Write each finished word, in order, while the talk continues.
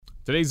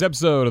Today's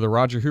episode of the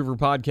Roger Hoover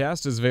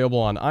Podcast is available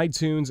on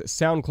iTunes,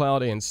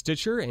 SoundCloud, and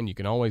Stitcher, and you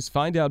can always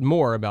find out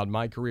more about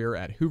my career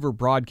at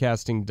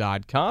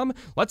hooverbroadcasting.com.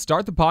 Let's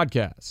start the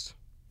podcast.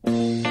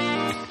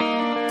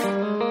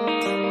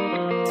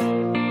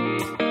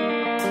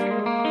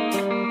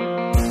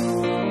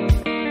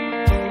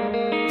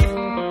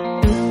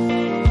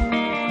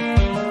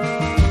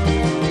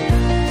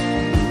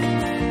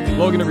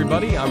 Hello again,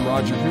 everybody. I'm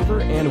Roger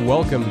Hoover, and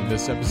welcome to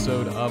this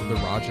episode of the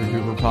Roger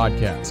Hoover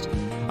Podcast.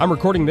 I'm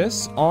recording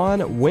this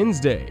on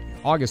Wednesday,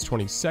 August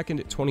 22nd,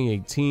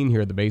 2018,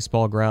 here at the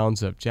baseball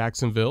grounds of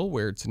Jacksonville,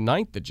 where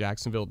tonight the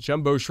Jacksonville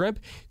Jumbo Shrimp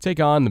take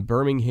on the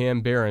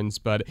Birmingham Barons.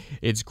 But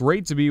it's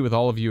great to be with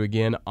all of you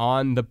again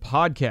on the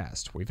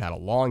podcast. We've had a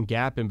long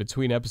gap in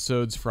between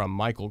episodes from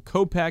Michael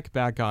Kopech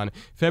back on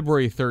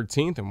February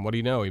 13th, and what do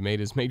you know, he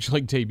made his Major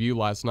League debut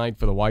last night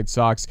for the White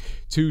Sox,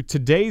 to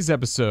today's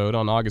episode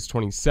on August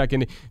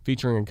 22nd,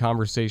 featuring a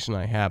conversation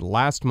I had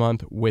last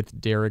month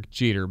with Derek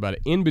Jeter. But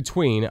in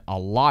between, a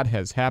lot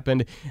has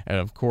happened, and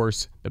of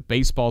course, the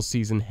baseball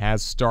season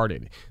has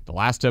started. The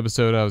last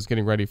episode, I was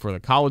getting ready for the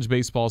college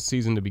baseball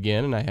season to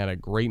begin, and I had a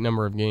great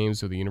number of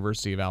games with the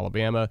University of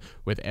Alabama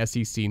with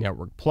SEC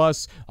Network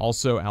Plus.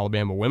 Also,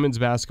 Alabama women's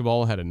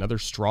basketball had another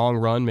strong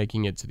run,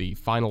 making it to the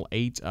Final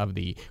 8 of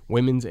the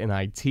Women's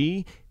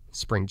NIT.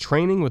 Spring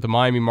training with the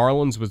Miami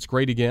Marlins was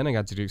great again. I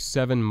got to do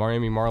 7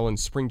 Miami Marlins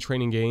spring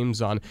training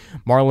games on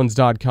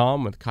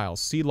Marlins.com with Kyle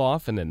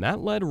Seeloff, and then that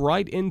led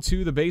right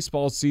into the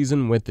baseball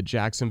season with the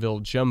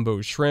Jacksonville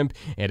Jumbo Shrimp.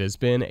 It has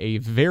been a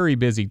very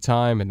busy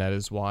time, and that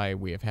is why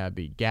we have had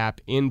the gap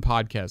in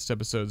podcast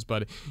episodes.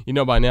 But you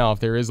know by now, if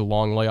there is a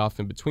long layoff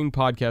in between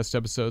podcast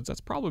episodes,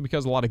 that's probably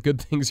because a lot of good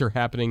things are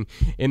happening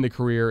in the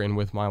career and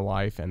with my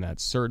life, and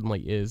that certainly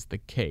is the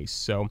case.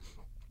 So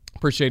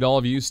appreciate all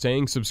of you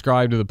staying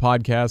subscribed to the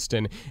podcast,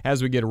 and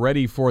as we get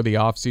ready for the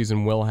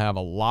offseason, we'll have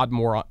a lot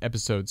more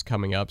episodes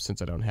coming up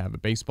since I don't have a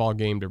baseball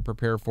game to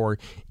prepare for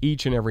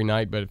each and every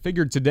night, but I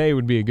figured today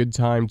would be a good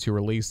time to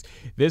release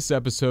this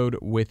episode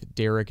with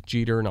Derek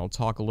Jeter, and I'll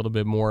talk a little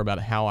bit more about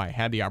how I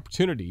had the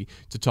opportunity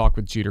to talk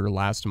with Jeter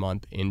last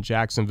month in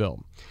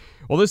Jacksonville.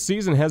 Well, this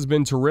season has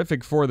been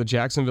terrific for the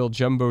Jacksonville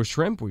Jumbo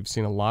Shrimp. We've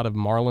seen a lot of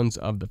Marlins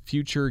of the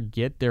future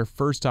get their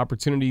first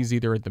opportunities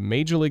either at the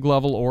major league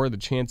level or the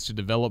chance to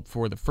develop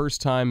for the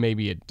first time,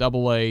 maybe at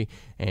Double-A,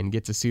 and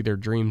get to see their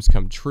dreams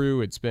come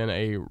true. It's been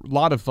a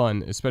lot of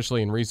fun,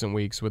 especially in recent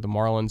weeks with the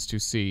Marlins, to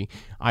see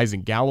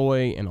Isaac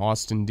Galloway and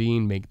Austin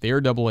Dean make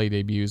their Double-A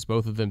debuts.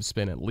 Both of them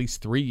spent at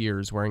least 3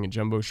 years wearing a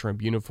Jumbo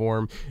Shrimp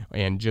uniform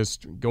and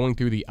just going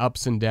through the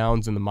ups and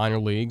downs in the minor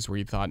leagues where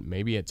you thought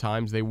maybe at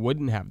times they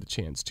wouldn't have the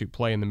chance to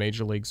play in the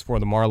major leagues for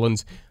the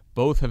Marlins.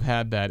 Both have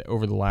had that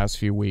over the last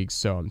few weeks,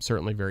 so I'm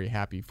certainly very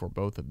happy for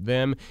both of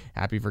them.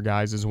 Happy for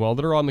guys as well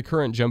that are on the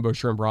current Jumbo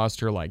Shrimp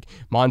roster like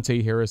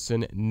Monte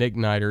Harrison, Nick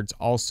Neidert.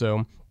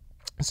 Also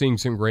seeing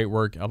some great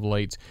work of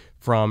late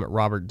from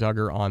Robert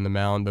Duggar on the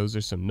mound. Those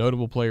are some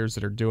notable players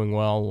that are doing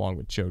well, along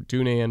with Joe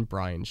Dunan,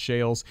 Brian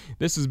Shales.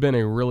 This has been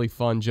a really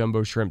fun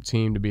Jumbo Shrimp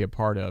team to be a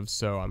part of,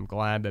 so I'm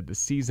glad that the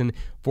season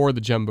for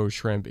the Jumbo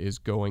Shrimp is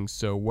going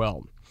so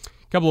well.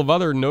 A couple of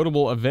other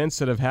notable events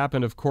that have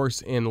happened, of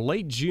course. In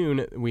late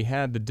June, we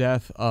had the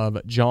death of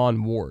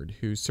John Ward,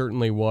 who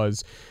certainly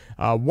was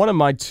one of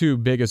my two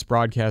biggest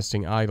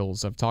broadcasting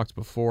idols. I've talked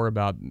before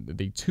about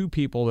the two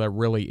people that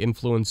really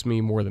influenced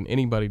me more than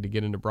anybody to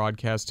get into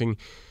broadcasting.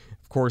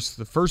 Of course,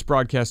 the first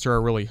broadcaster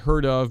I really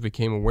heard of,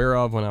 became aware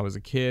of when I was a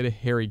kid,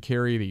 Harry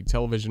Caray, the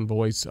television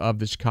voice of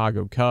the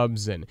Chicago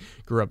Cubs, and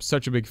grew up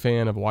such a big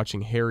fan of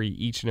watching Harry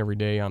each and every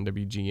day on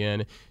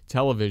WGN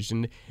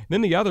television.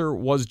 Then the other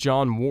was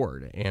John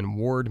Ward, and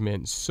Ward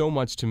meant so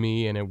much to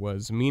me, and it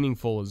was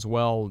meaningful as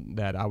well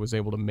that I was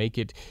able to make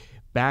it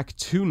back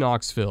to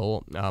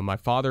Knoxville. My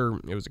father,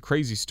 it was a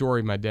crazy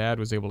story. My dad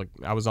was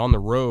I was on the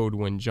road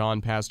when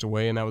John passed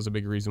away, and that was a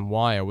big reason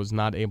why I was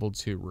not able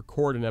to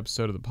record an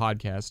episode of the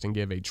podcast and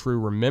give a true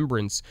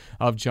remembrance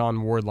of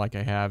John Ward like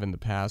I have in the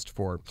past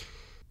for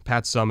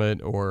Pat Summitt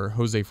or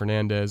Jose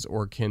Fernandez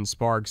or Ken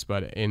Sparks.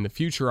 But in the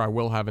future, I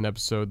will have an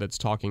episode that's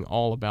talking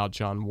all about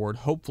John Ward,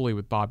 hopefully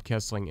with Bob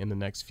Kessling in the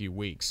next few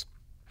weeks.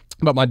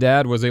 But my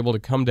dad was able to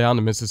come down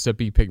to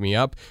Mississippi, pick me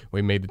up.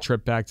 We made the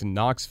trip back to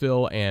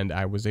Knoxville, and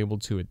I was able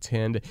to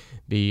attend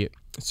the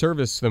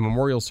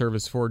memorial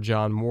service for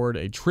John Ward,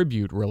 a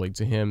tribute really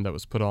to him that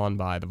was put on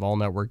by the Vol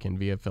Network and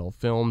VFL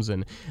Films,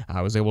 and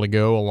I was able to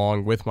go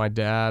along with my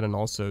dad and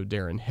also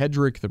Darren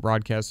Hedrick, the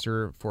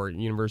broadcaster for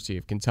University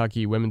of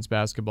Kentucky women's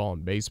basketball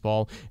and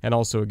baseball, and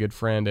also a good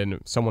friend and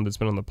someone that's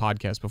been on the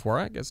podcast before.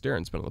 I guess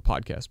Darren's been on the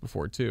podcast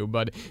before too,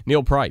 but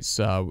Neil Price,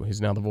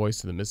 who's now the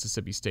voice of the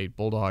Mississippi State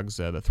Bulldogs.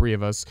 The three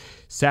of us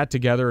sat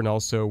together, and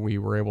also we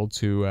were able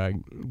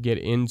to get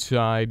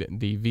inside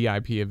the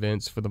VIP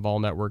events for the Vol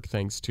Network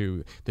thanks to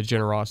to the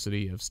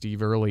generosity of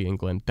Steve Early and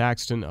Glenn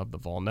Thaxton of the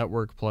Vol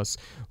Network, plus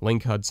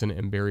Link Hudson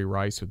and Barry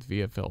Rice with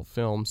VFL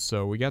Films.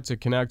 So we got to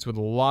connect with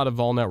a lot of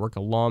Vol Network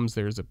alums.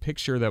 There's a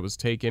picture that was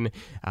taken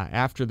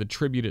after the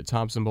tribute at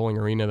Thompson Bowling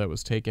Arena that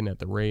was taken at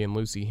the Ray and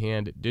Lucy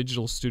Hand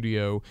Digital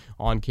Studio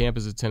on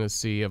campus at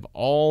Tennessee of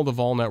all the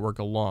Vol Network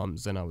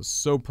alums, and I was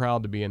so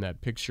proud to be in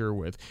that picture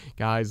with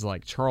guys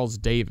like Charles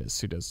Davis,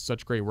 who does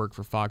such great work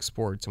for Fox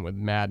Sports and with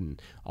Madden,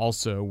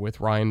 also with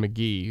Ryan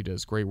McGee, who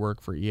does great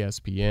work for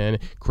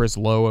ESPN, Chris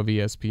Lowe of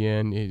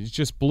ESPN. It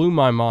just blew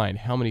my mind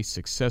how many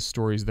success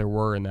stories there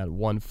were in that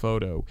one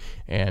photo,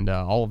 and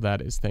all of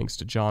that is thanks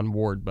to John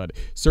Ward. But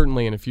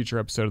certainly in a future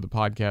episode of the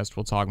podcast,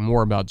 we'll talk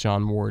more about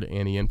John Ward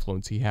and the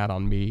influence he had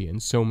on me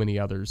and so many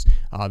others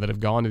that have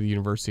gone to the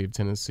University of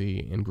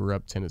Tennessee and grew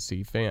up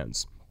Tennessee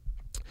fans.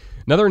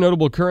 Another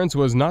notable occurrence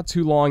was not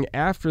too long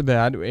after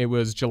that. It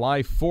was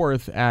July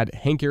 4th at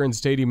Hank Aaron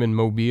Stadium in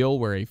Mobile,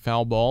 where a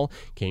foul ball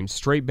came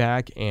straight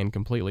back and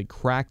completely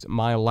cracked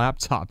my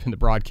laptop in the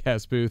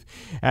broadcast booth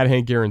at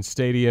Hank Aaron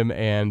Stadium.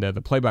 And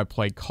the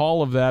play-by-play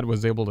call of that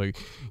was able to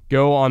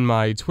go on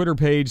my Twitter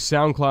page,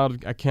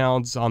 SoundCloud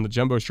accounts, on the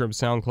Jumbo Shrimp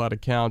SoundCloud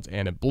account,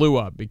 and it blew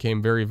up,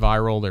 became very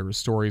viral. There were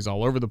stories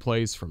all over the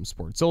place, from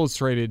Sports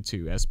Illustrated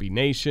to SB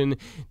Nation,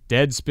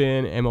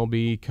 Deadspin,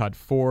 MLB, Cut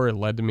 4. It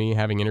led to me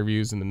having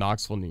interviews in the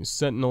Knoxville News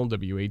Sentinel,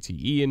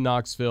 WATE in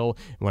Knoxville.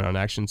 Went on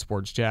Action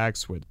Sports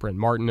Jacks with Brent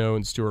Martineau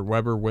and Stuart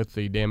Weber with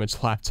the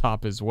damaged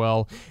laptop as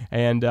well.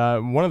 And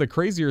one of the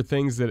crazier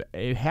things that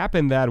it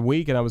happened that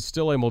week, and I was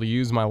still able to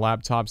use my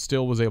laptop,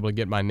 still was able to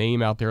get my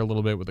name out there a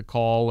little bit with the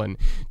call and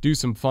do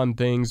some fun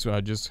things,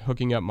 just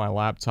hooking up my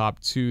laptop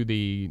to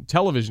the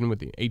television with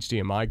the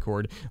HDMI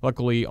cord.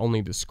 Luckily, only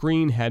the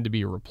screen had to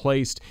be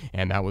replaced,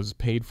 and that was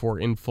paid for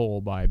in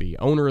full by the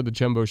owner of the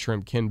Jumbo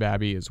Shrimp, Ken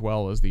Babby, as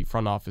well as the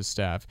front office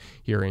staff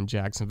here in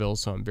Jacksonville,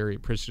 so I'm very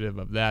appreciative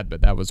of that.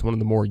 But that was one of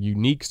the more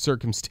unique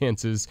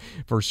circumstances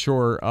for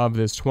sure of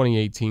this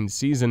 2018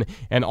 season,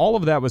 and all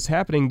of that was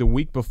happening the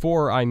week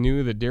before I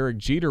knew that Derek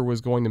Jeter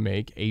was going to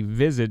make a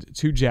visit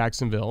to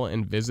Jacksonville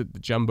and visit the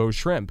Jumbo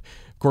Shrimp.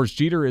 Of course,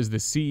 Jeter is the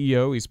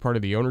CEO. He's part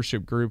of the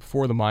ownership group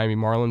for the Miami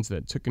Marlins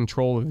that took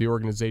control of the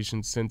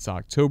organization since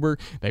October.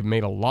 They've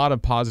made a lot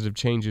of positive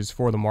changes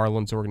for the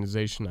Marlins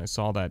organization. I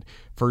saw that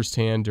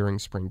firsthand during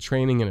spring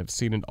training and have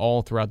seen it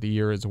all throughout the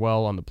year as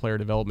well on the player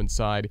development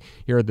side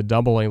here at the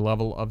AA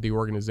level of the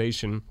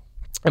organization.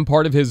 And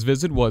part of his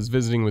visit was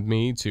visiting with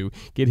me to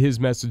get his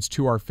message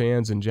to our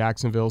fans in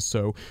Jacksonville.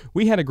 So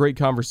we had a great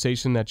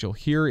conversation that you'll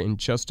hear in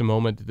just a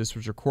moment. This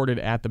was recorded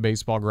at the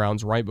baseball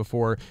grounds right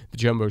before the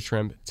Jumbo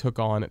Shrimp took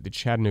on the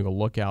Chattanooga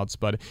Lookouts.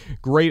 But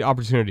great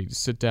opportunity to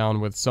sit down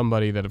with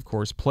somebody that, of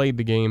course, played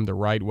the game the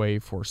right way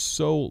for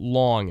so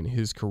long in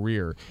his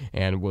career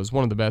and was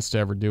one of the best to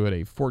ever do it,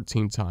 a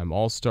 14-time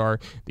All-Star,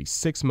 the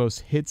 6th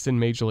most hits in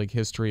Major League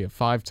history, a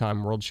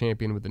 5-time world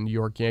champion with the New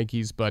York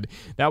Yankees. But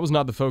that was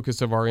not the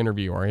focus of our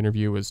interview. Our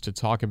interview is to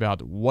talk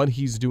about what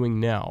he's doing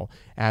now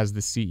as the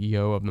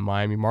CEO of the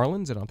Miami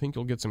Marlins, and I think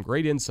you'll get some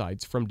great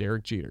insights from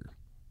Derek Jeter.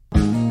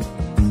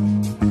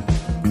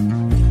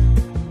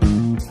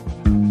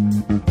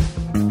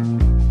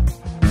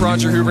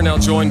 Roger Hoover now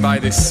joined by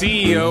the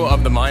CEO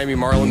of the Miami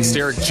Marlins,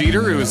 Derek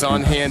Jeter, who is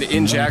on hand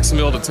in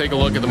Jacksonville to take a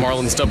look at the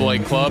Marlins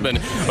AA club. And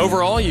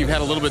overall, you've had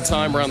a little bit of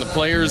time around the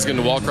players,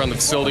 getting to walk around the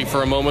facility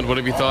for a moment. What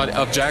have you thought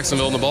of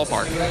Jacksonville in the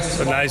ballpark? It's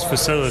a nice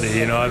facility.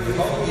 You know,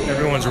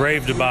 everyone's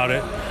raved about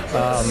it.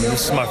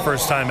 This is my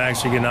first time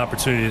actually getting an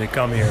opportunity to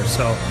come here.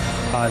 So,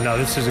 no,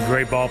 this is a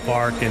great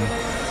ballpark, and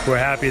we're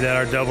happy that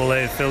our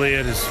AA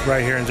affiliate is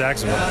right here in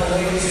Jacksonville.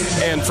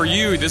 And for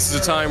you, this is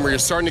a time where you're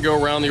starting to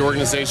go around the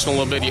organization a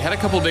little bit. You had a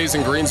couple of days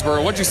in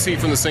Greensboro. What did you see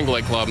from the Single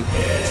A club?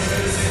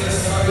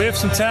 We have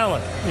some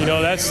talent. You know,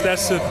 that's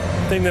the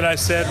thing that I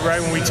said right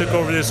when we took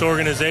over this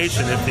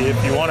organization.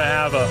 If you want to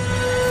have a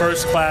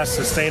first-class,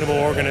 sustainable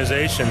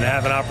organization, to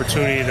have an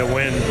opportunity to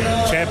win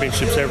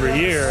championships every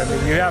year, I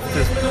mean, you have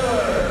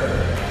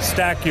to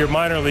stack your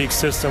minor league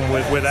system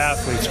with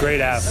athletes,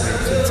 great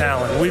athletes and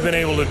talent. We've been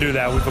able to do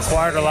that. We've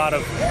acquired a lot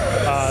of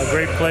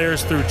great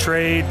players through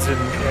trades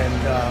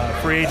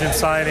and free agent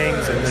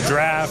signings and the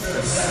draft.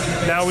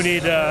 Now we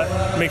need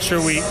to make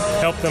sure we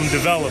help them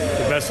develop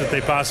the best that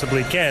they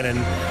possibly can.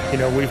 And, you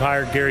know, we've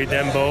hired Gary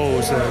Dembo,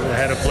 who's the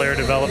head of player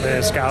development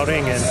and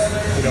scouting,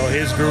 and, you know,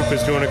 his group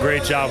is doing a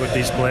great job with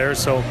these players.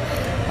 So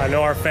I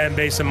know our fan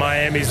base in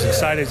Miami is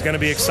excited. Is going to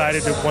be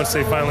excited once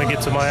they finally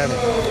get to Miami.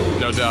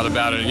 No doubt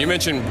about it. You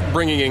mentioned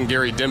bringing in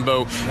Gary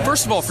Dembo.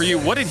 First of all, for you,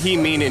 what did he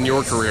mean in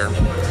your career?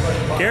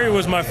 Gary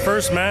was my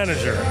first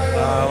manager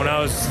when I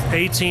was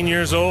 18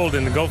 years old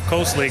in the Gulf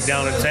Coast League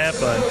down in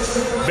Tampa.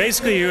 And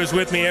basically, he was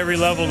with me every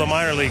level of the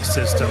minor league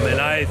system.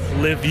 And I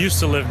used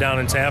to live down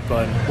in Tampa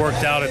and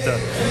worked out at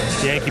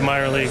the Yankee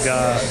minor league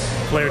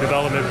player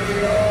development.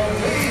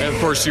 And of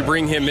course, you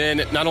bring him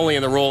in not only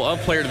in the role of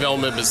player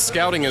development, but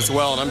scouting as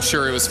well. And I'm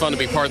sure it was fun to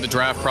be part of the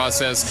draft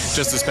process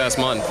just this past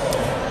month.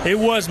 It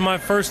was my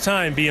first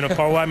time being a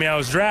part. Well, I mean, I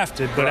was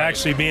drafted, but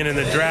actually being in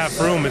the draft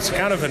room, it's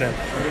kind of an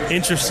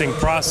interesting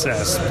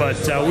process.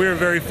 But we were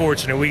very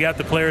fortunate. We got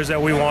the players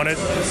that we wanted,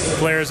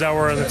 players that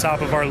were on the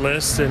top of our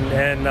list.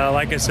 And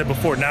like I said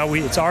before, now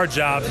it's our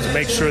job to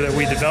make sure that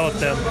we develop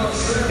them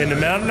into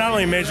not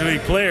only major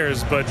league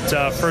players, but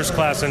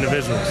first-class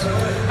individuals.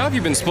 How have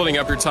you been splitting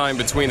up your time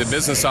between the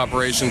business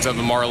operations of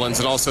the Marlins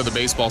and also the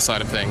baseball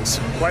side of things?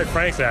 Quite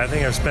frankly, I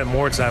think I've spent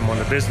more time on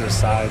the business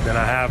side than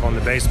I have on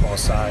the baseball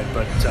side.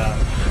 But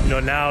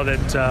now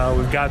that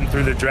we've gotten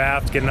through the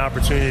draft, get an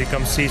opportunity to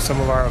come see some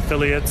of our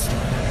affiliates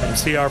and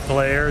see our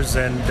players,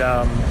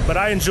 but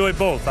I enjoy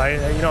both.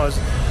 It's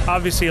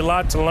obviously a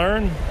lot to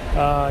learn.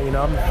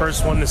 I'm the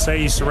first one to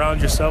say you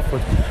surround yourself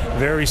with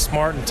very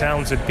smart and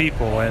talented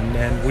people,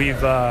 and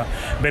we've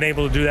been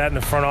able to do that in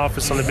the front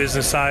office on the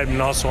business side and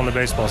also on the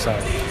baseball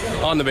side.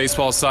 On the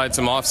baseball side,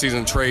 some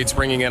off-season trades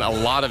bringing in a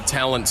lot of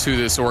talent to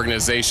this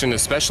organization,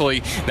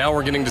 especially now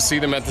we're getting to see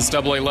them at this AA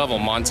level.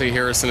 Monte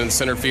Harrison in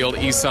center field,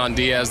 Isan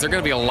Diaz. There are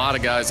going to be a lot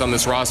of guys on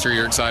this roster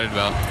you're excited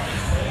about.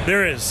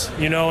 There is,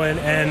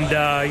 and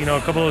a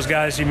couple of those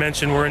guys you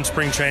mentioned were in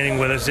spring training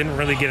with us. Didn't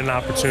really get an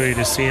opportunity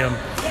to see them.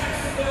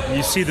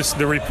 You see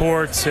the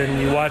reports and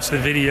you watch the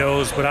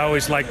videos, but I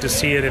always like to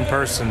see it in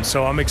person.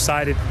 So I'm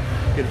excited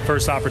to get the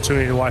first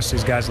opportunity to watch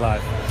these guys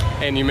live.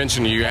 And you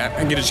mentioned you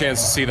get a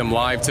chance to see them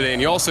live today,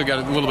 and you also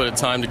got a little bit of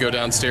time to go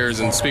downstairs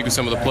and speak with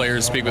some of the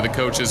players, speak with the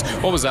coaches.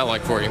 What was that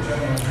like for you?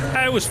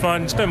 It was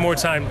fun. Spent more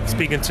time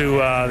speaking to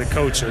the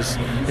coaches.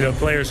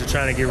 Players are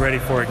trying to get ready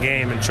for a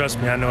game, and trust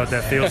me, I know what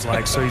that feels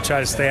like. So you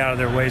try to stay out of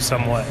their way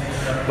somewhat.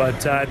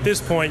 But at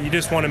this point, you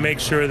just want to make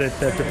sure that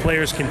the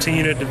players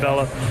continue to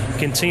develop,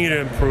 continue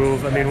to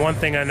improve. I mean, one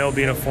thing I know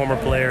being a former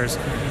player is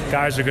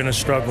guys are going to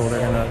struggle.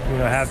 They're going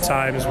to have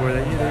times where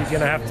you're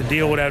going to have to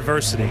deal with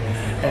adversity,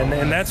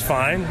 and that's fine.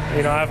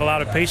 I have a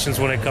lot of patience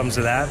when it comes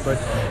to that,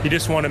 but you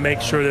just want to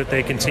make sure that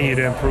they continue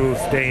to improve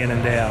day in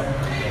and day out.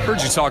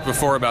 Heard you talk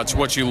before about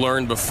what you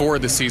learned before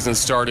the season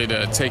started,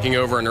 taking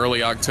over in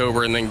early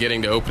October and then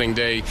getting to opening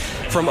day.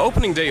 From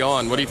opening day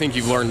on, what do you think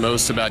you've learned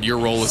most about your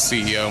role as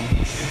CEO?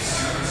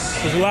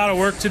 There's a lot of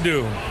work to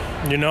do.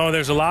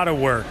 There's a lot of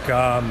work.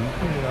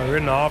 We're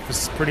in the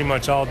office pretty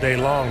much all day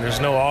long. There's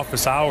no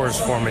office hours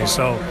for me,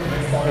 so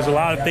there's a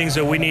lot of things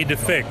that we need to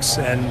fix,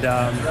 and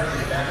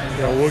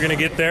we're going to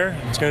get there.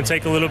 It's going to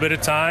take a little bit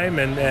of time,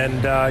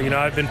 and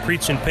I've been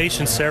preaching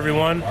patience to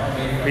everyone,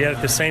 yet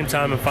at the same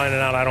time I'm finding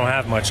out I don't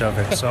have much of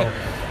it. So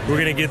we're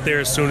going to get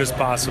there as soon as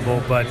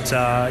possible, but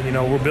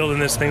we're building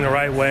this thing the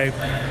right way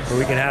where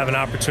we can have an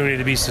opportunity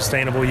to be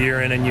sustainable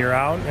year in and year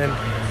out,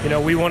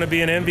 and we want to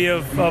be an envy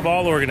of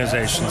all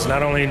organizations,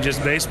 not only in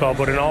just baseball,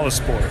 but in all the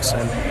sports,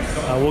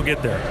 and we'll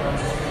get there.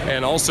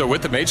 And also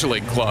with the Major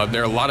League Club,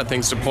 there are a lot of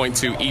things to point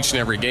to each and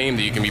every game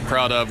that you can be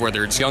proud of,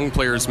 whether it's young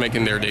players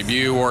making their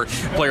debut or a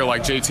player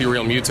like JT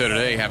Realmuto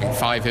today having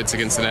 5 hits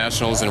against the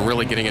Nationals and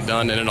really getting it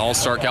done in an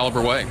all-star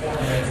caliber way.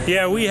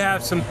 Yeah, we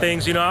have some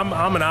things.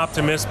 I'm an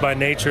optimist by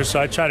nature, so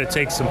I try to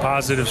take some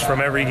positives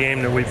from every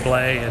game that we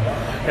play.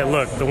 And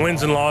look, the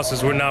wins and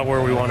losses, we're not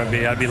where we want to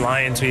be. I'd be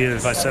lying to you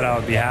if I said I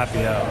would be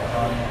happy.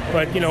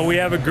 But, we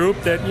have a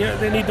group that,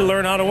 they need to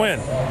learn how to win.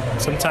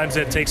 Sometimes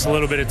that takes a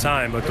little bit of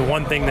time, but the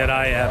one thing that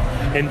I have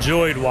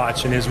enjoyed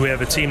watching is we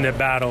have a team that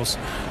battles.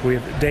 We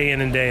have day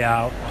in and day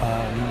out.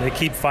 They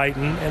keep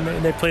fighting,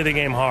 and they play the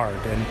game hard.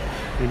 And,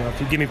 if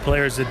you give me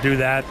players that do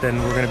that,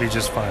 then we're going to be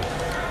just fine.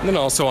 And then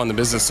also on the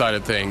business side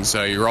of things,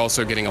 you're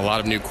also getting a lot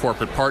of new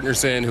corporate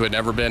partners in who had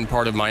never been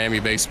part of Miami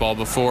baseball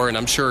before, and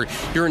I'm sure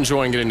you're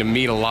enjoying getting to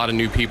meet a lot of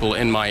new people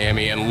in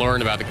Miami and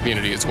learn about the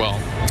community as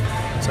well.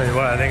 I'll tell you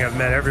what, I think I've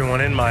met everyone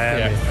in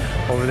Miami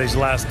over these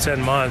last 10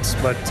 months,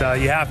 but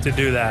you have to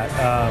do that.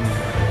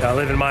 I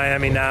live in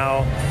Miami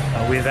now.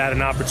 We've had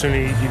an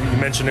opportunity, you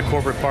mentioned the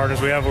corporate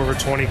partners. We have over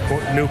 20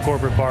 new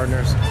corporate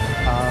partners,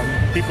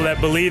 people that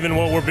believe in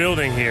what we're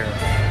building here,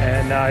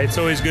 and it's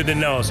always good to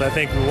know. So I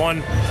think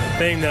one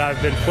thing that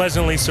I've been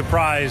pleasantly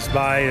surprised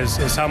by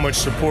is how much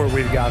support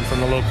we've gotten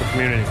from the local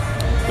community.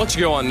 Let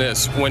you go on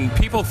this. When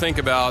people think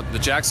about the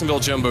Jacksonville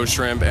Jumbo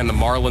Shrimp and the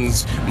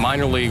Marlins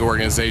minor league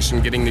organization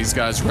getting these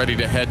guys ready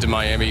to head to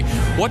Miami,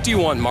 what do you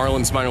want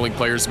Marlins minor league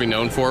players to be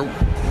known for?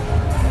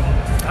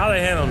 How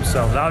they handle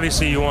themselves.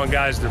 Obviously, you want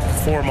guys to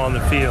perform on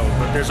the field,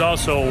 but there's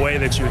also a way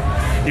that you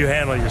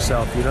handle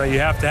yourself. You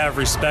have to have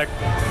respect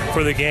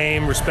for the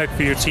game, respect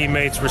for your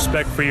teammates,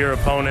 respect for your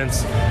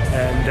opponents,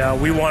 and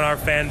we want our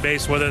fan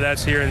base, whether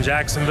that's here in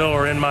Jacksonville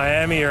or in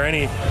Miami or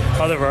any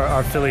other of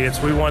our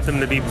affiliates, we want them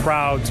to be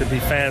proud to be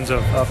fans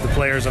of the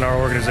players in our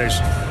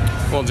organization.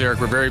 Well, Derek,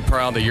 we're very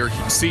proud that you're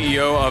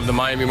CEO of the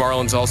Miami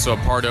Marlins, also a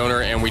part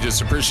owner, and we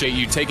just appreciate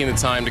you taking the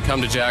time to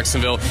come to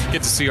Jacksonville,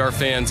 get to see our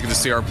fans, get to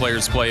see our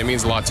players play. It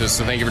means a lot to us,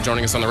 so thank you for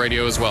joining us on the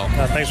radio as well.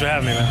 Thanks for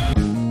having me,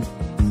 man.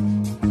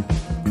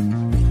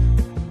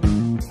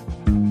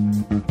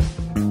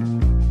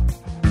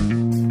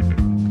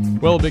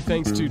 Well, big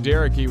thanks to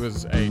Derek. He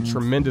was a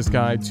tremendous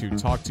guy to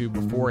talk to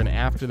before and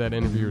after that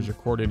interview was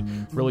recorded.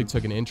 Really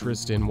took an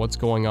interest in what's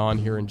going on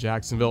here in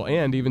Jacksonville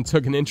and even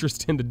took an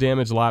interest in the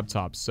damaged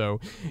laptops. So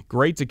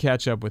great to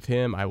catch up with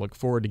him. I look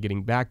forward to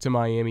getting back to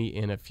Miami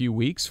in a few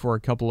weeks for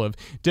a couple of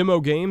demo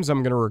games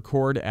I'm going to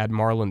record at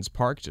Marlins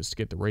Park just to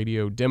get the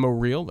radio demo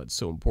reel. That's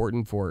so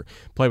important for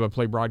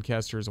play-by-play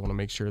broadcasters. I want to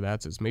make sure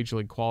that's as major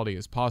league quality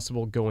as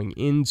possible going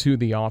into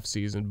the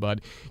offseason,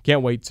 but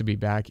can't wait to be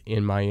back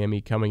in Miami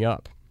coming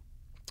up.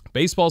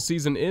 Baseball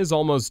season is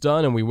almost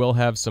done, and we will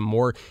have some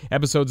more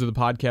episodes of the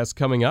podcast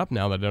coming up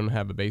now that I don't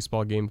have a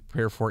baseball game to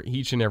prepare for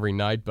each and every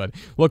night, but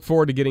look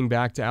forward to getting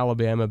back to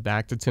Alabama,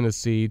 back to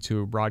Tennessee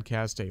to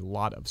broadcast a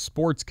lot of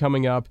sports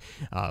coming up.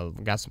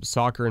 Got some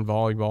soccer and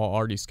volleyball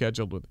already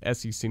scheduled with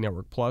SEC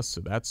Network Plus,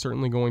 so that's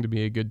certainly going to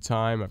be a good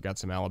time. I've got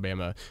some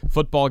Alabama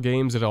football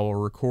games that I'll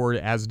record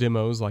as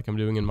demos like I'm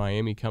doing in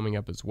Miami coming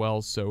up as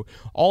well, so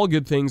all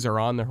good things are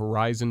on the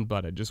horizon,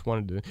 but I just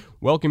wanted to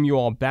welcome you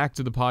all back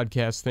to the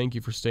podcast. Thank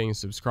you for staying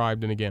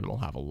subscribed, and again, we'll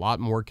have a lot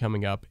more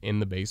coming up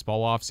in the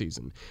baseball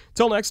offseason.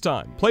 Till next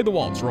time, play the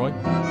waltz, Roy.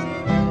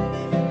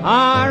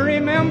 I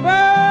remember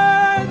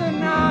the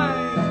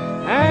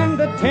night and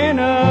the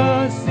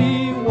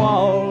Tennessee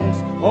waltz.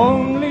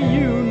 Only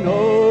you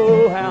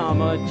know how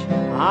much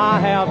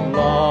I have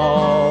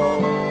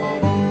lost.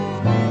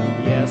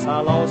 Yes, I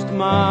lost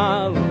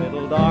my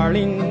little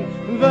darling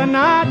the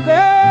night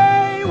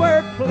they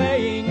were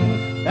playing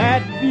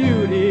that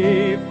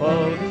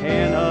beautiful